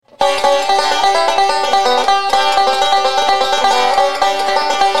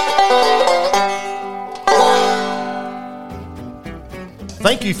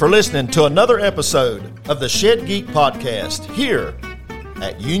Thank you for listening to another episode of the Shed Geek Podcast here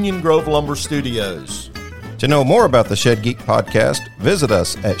at Union Grove Lumber Studios. To know more about the Shed Geek Podcast, visit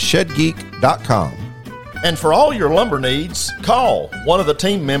us at shedgeek.com. And for all your lumber needs, call one of the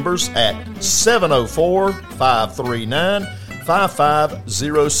team members at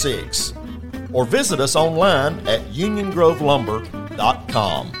 704-539-5506 or visit us online at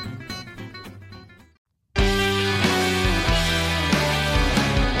uniongrovelumber.com.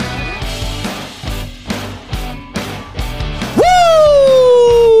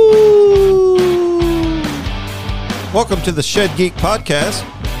 Welcome to the Shed Geek Podcast,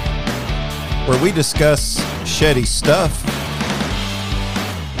 where we discuss sheddy stuff.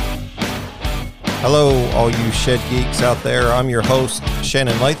 Hello, all you shed geeks out there. I'm your host,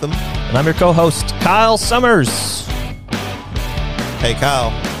 Shannon Latham. And I'm your co-host, Kyle Summers. Hey,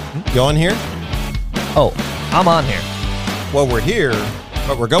 Kyle, you on here? Oh, I'm on here. Well, we're here,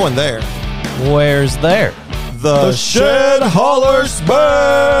 but we're going there. Where's there? The Shed Holler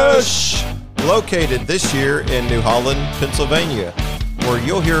Smash! Located this year in New Holland, Pennsylvania, where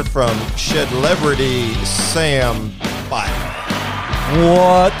you'll hear from Shedlebrity Sam Bike.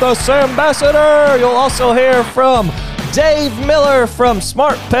 What the Sambassador? You'll also hear from Dave Miller from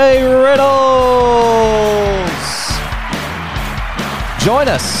Smart Pay Rentals. Join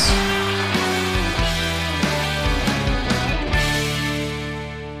us.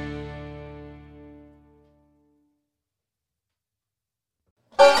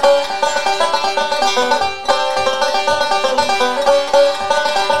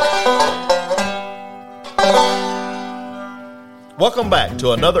 Welcome back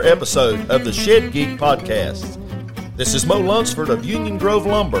to another episode of the Shed Geek Podcast. This is Mo Lunsford of Union Grove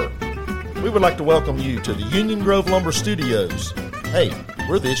Lumber. We would like to welcome you to the Union Grove Lumber Studios. Hey,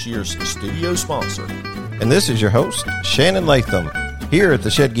 we're this year's studio sponsor. And this is your host, Shannon Latham. Here at the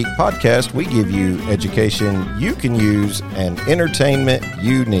Shed Geek Podcast, we give you education you can use and entertainment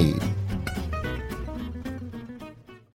you need.